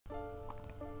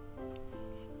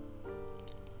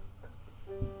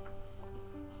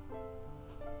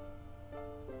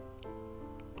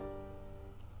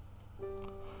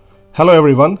Hello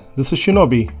everyone, this is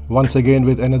Shinobi once again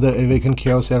with another Awaken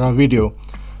Chaos Era video.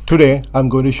 Today I'm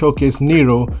going to showcase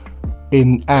Nero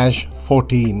in Ash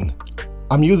 14.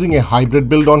 I'm using a hybrid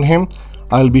build on him.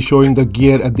 I'll be showing the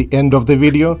gear at the end of the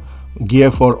video,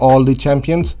 gear for all the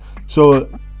champions. So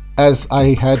as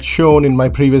I had shown in my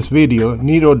previous video,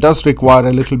 Nero does require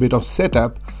a little bit of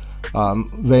setup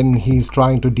when he's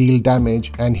trying to deal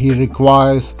damage, and he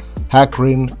requires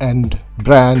Hackrin and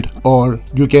Brand, or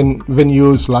you can even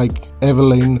use like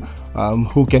Evelyn,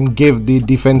 who can give the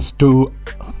defense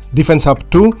up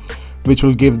 2, which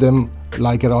will give them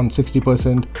like around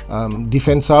 60%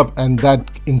 defense up, and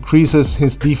that increases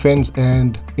his defense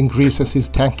and increases his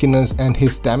tankiness and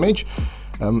his damage.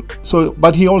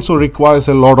 But he also requires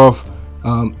a lot of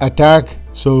attack.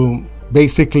 So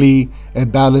basically a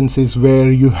balance is where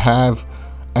you have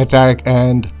attack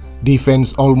and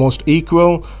defense almost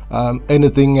equal.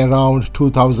 Anything around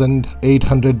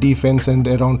 2800 defense and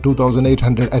around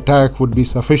 2800 attack would be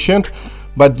sufficient.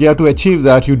 But yeah, to achieve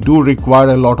that you do require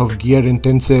a lot of gear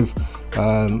intensive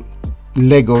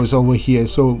Legos over here.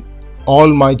 So all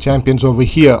my champions over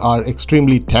here are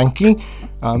extremely tanky,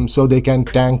 so they can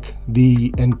tank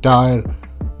the entire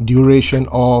duration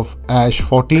of Ash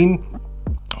 14.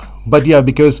 But yeah,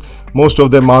 because most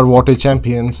of them are water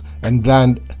champions and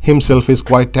Brand himself is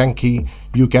quite tanky,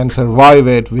 you can survive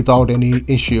it without any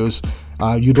issues.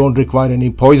 You don't require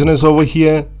any poisonous over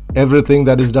here. Everything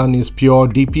that is done is pure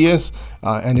DPS,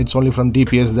 and it's only from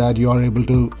DPS that you are able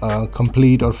to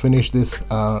complete or finish this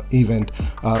event.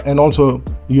 And also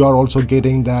you are also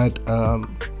getting that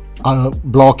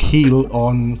block heal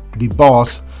on the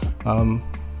boss,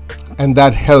 and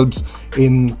that helps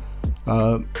in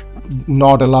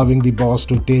not allowing the boss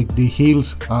to take the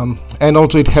heals, and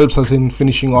also it helps us in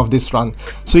finishing off this run.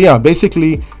 So yeah,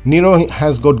 basically Nero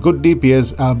has got good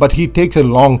DPS, but he takes a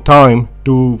long time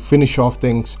to finish off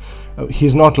things.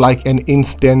 He's not like an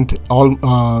instant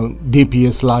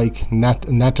DPS like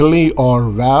Natalie or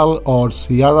Val or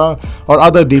Sierra or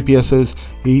other DPSs.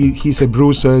 He's a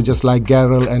bruiser just like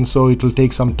Garrel, and so it will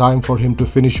take some time for him to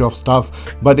finish off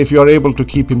stuff. But if you're able to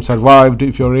keep him survived,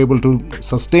 if you're able to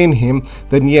sustain him,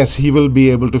 then yes, he will be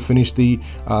able to finish the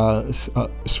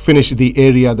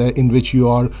area that in which you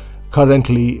are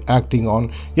currently acting on.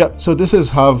 Yeah, so this is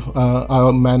how I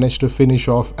managed to finish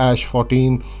off Ash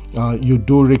 14. You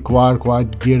do require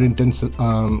quite gear intensive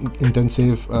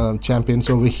champions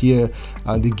over here.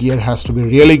 The gear has to be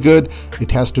really good.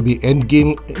 It has to be end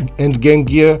game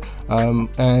gear,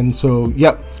 and so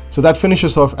yeah, so that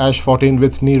finishes off Ash 14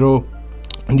 with Nero.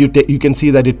 And you can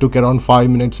see that it took around 5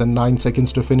 minutes and 9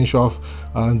 seconds to finish off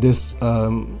this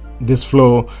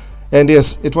flow. And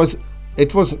yes, it was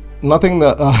nothing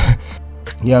that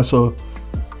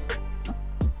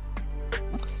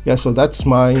so that's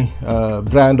my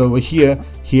Brand over here.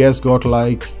 He has got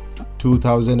like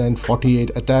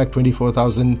 2048 attack,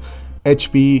 24,000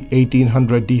 HP,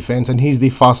 1800 defense, and he's the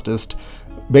fastest.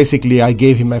 Basically I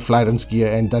gave him my Flyrens gear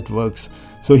and that works.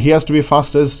 So he has to be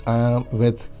fastest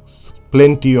with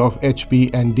plenty of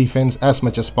HP and defense as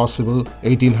much as possible,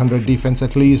 1800 defense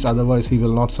at least, otherwise he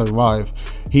will not survive.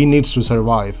 He needs to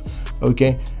survive.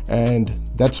 Okay, and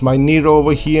that's my Nero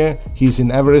over here. He's in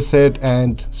average set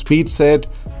and speed set.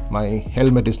 My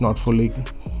helmet is not fully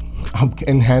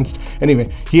enhanced. Anyway,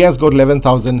 he has got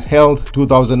 11,000 health,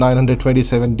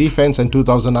 2,927 defense and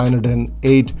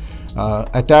 2,908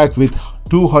 attack with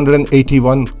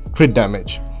 281 crit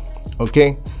damage.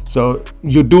 Okay, so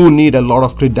you do need a lot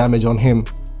of crit damage on him.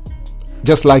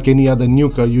 Just like any other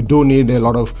nuker, you do need a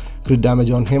lot of crit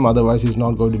damage on him, otherwise he's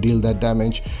not going to deal that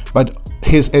damage. But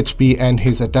his HP and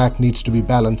his attack needs to be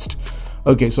balanced.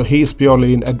 Okay, so he's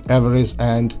purely in average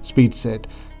and speed set.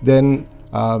 Then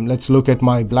let's look at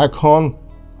my Blackhorn.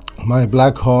 My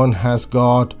Blackhorn has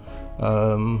got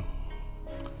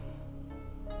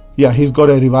he's got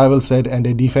a revival set and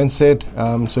a defense set.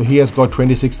 So he has got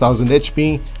 26,000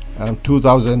 HP,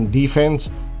 2,000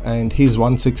 defense, and he's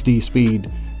 160 speed.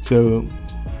 So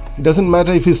it doesn't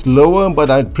matter if he's lower, but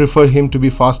I'd prefer him to be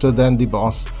faster than the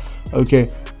boss. Okay,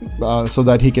 so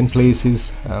that he can place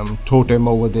his totem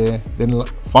over there. Then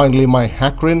finally my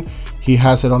Hackrin, he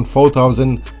has around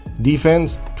 4,000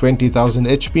 defense, 20,000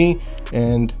 HP,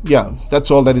 and yeah,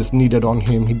 that's all that is needed on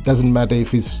him. It doesn't matter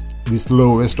if he's this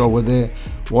lowest over there.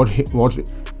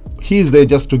 He's there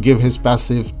just to give his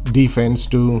passive defense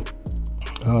to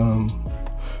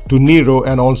Nero,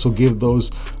 and also give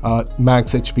those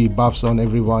max HP buffs on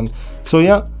everyone. So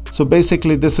yeah, so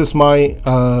basically this is my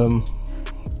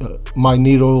my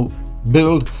Nero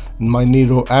build, my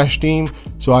Nero Ash team.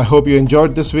 So I hope you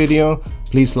enjoyed this video.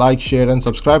 Please like, share and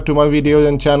subscribe to my video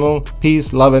and channel.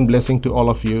 Peace, love and blessing to all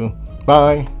of you.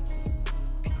 Bye.